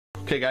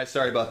Okay guys,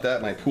 sorry about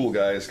that. My pool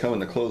guy is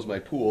coming to close my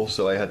pool,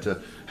 so I had to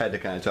kind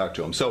of talk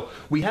to him. So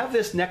we have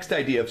this next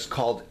idea, it's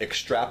called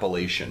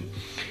extrapolation.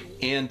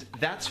 And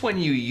that's when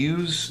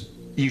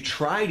you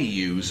try to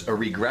use a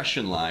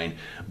regression line,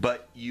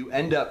 but you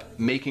end up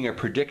making a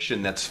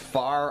prediction that's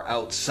far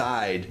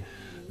outside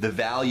the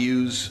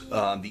values,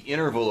 the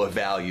interval of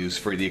values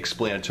for the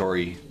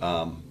explanatory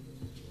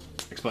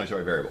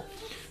variable.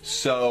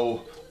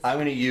 So I'm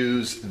going to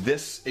use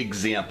this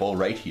example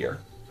right here,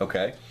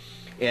 okay?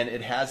 And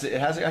it actually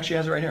has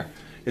it right here.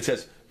 It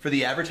says, for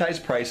the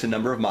advertised price and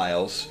number of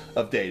miles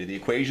of data, the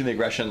equation of the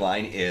regression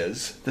line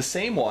is the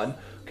same one.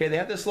 Okay, they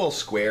have this little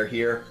square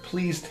here.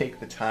 Please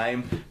take the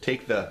time,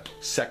 take the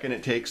second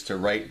it takes to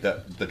write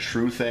the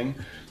true thing.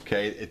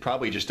 Okay, it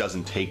probably just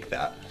doesn't take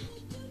that.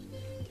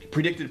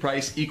 Predicted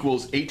price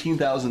equals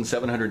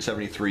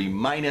 18,773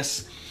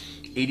 minus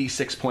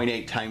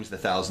 86.8 times the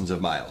thousands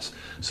of miles.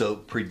 So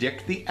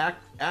predict the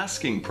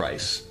asking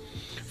price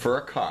for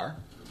a car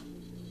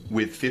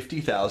with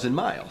 50,000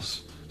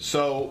 miles.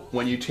 So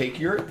when you take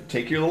your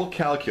little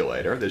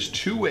calculator, there's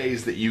two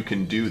ways that you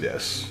can do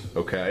this,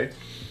 okay?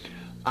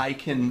 I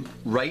can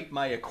write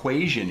my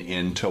equation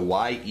into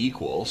y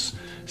equals,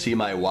 see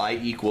my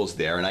y equals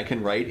there, and I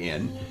can write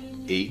in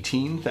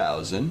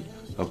 18,000,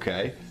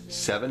 okay,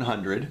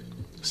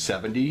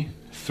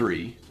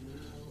 773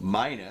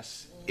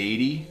 minus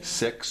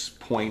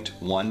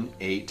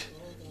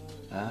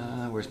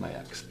 86.18, where's my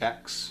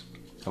x,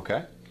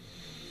 okay?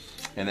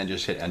 And then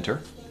just hit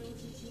enter.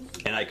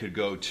 And I could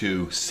go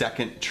to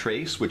second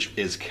trace, which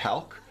is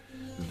calc.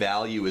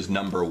 Value is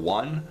number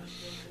 1.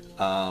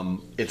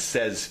 It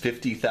says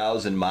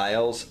 50,000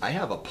 miles. I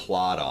have a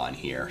plot on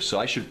here, so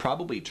I should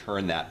probably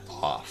turn that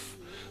off.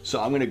 So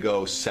I'm going to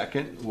go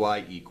second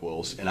y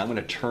equals, and I'm going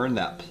to turn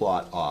that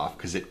plot off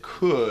because it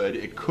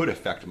could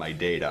affect my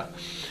data.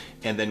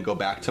 And then go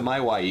back to my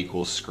y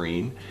equals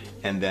screen,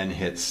 and then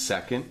hit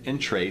second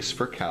and trace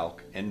for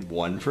calc and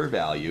 1 for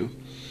value.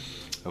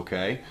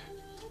 Okay.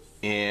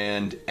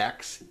 And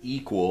x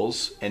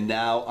equals, and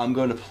now I'm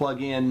going to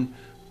plug in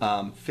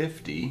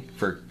 50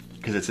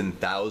 because it's in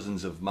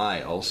thousands of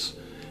miles,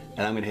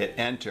 and I'm going to hit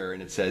enter,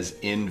 and it says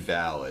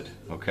invalid.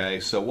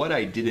 Okay, so what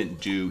I didn't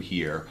do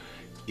here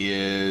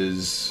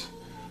is,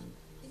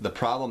 the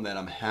problem that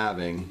I'm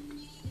having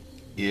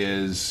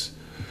is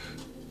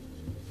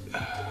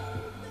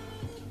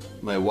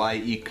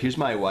here's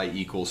my y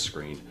equals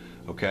screen.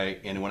 Okay,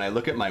 and when I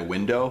look at my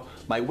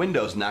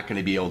window's not going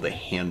to be able to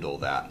handle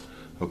that.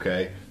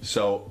 Okay,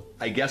 so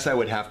I guess I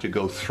would have to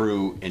go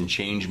through and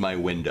change my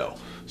window.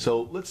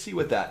 So let's see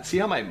see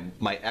how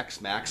my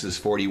x max is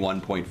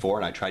 41.4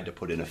 and I tried to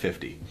put in a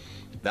 50.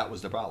 That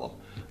was the problem.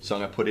 So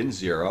I'm gonna put in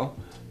 0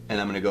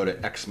 and I'm gonna go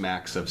to x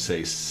max of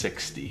say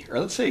 60, or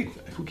let's say,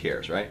 who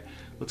cares, right?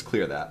 Let's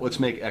clear that. Let's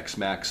make x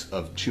max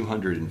of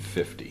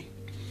 250.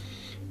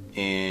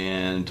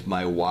 And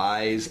my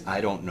y's, I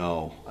don't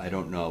know.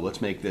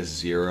 Let's make this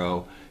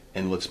 0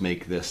 and let's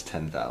make this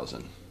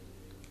 10,000.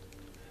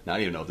 Now I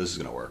don't even know if this is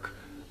going to work.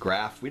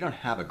 Graph, we don't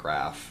have a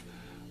graph.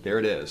 There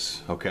it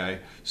is, okay?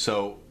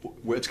 So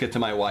let's get to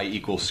my y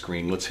equals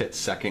screen. Let's hit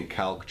second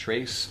calc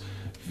trace,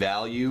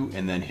 value,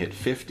 and then hit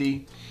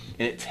 50.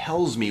 And it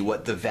tells me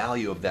what the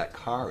value of that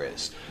car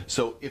is.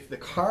 So if the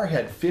car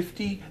had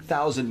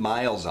 50,000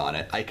 miles on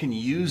it, I can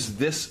use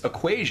this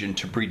equation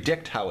to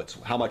predict how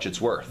much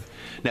it's worth.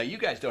 Now you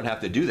guys don't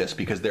have to do this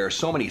because there are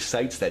so many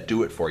sites that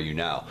do it for you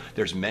now.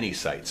 There's many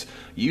sites.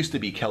 It used to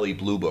be Kelley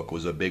Blue Book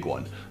was a big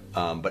one.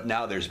 But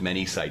now there's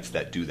many sites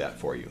that do that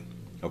for you,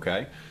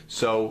 okay?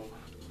 So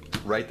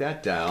write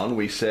that down.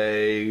 We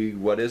say,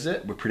 what is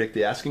it? We predict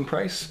the asking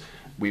price.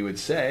 We would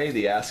say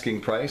the asking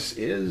price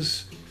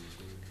is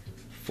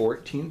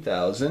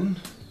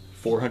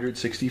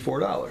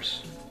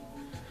 $14,464,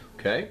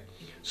 okay?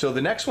 So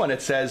the next one,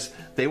 it says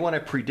they want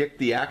to predict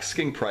the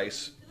asking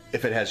price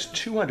if it has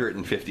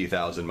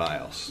 250,000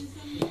 miles.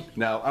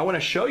 Now, I want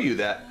to show you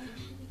that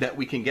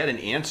we can get an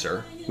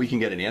answer. We can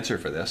get an answer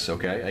for this,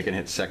 okay? I can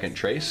hit second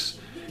trace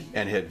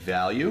and hit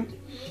value,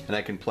 and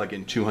I can plug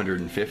in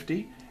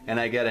 250, and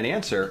I get an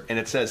answer, and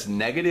it says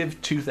negative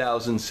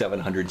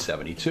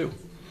 2,772.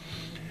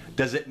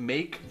 Does it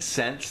make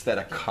sense that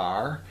a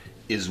car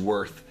is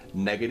worth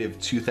negative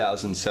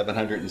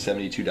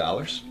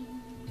 $2,772?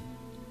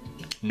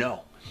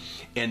 No.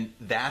 And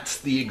that's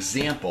the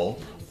example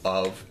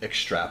of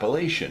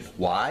extrapolation.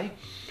 Why?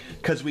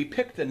 Because we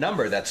picked a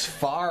number that's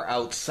far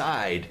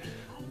outside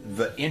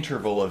the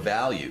interval of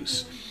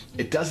values.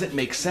 It doesn't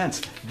make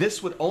sense.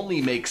 This would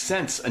only make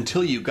sense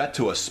until you got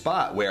to a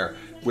spot where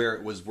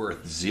it was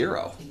worth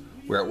 0,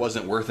 where it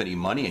wasn't worth any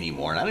money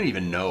anymore. And I don't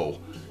even know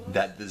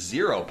that the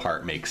 0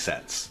 part makes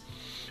sense,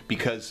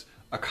 because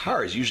a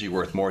car is usually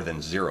worth more than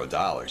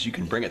 $0. You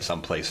can bring it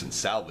someplace and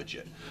salvage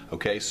it.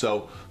 Okay,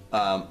 so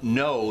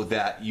know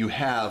that you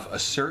have a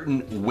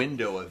certain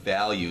window of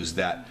values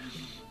that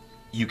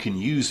you can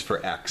use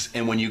for X,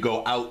 and when you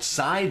go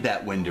outside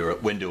that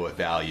window of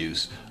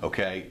values,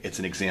 okay, it's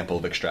an example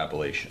of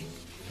extrapolation.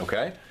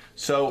 Okay,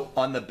 so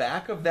on the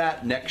back of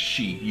that next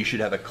sheet, you should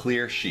have a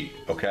clear sheet.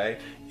 Okay,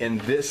 and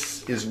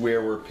this is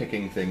where we're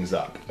picking things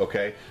up,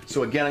 okay?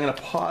 So again, I'm gonna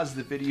pause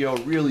the video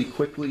really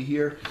quickly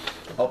here.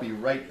 I'll be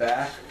right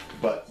back,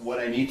 but what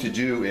I need to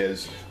do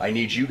is I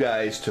need you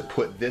guys to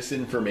put this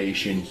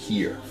information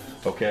here,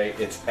 okay?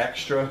 It's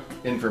extra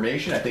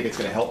information. I think it's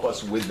gonna help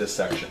us with this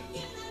section.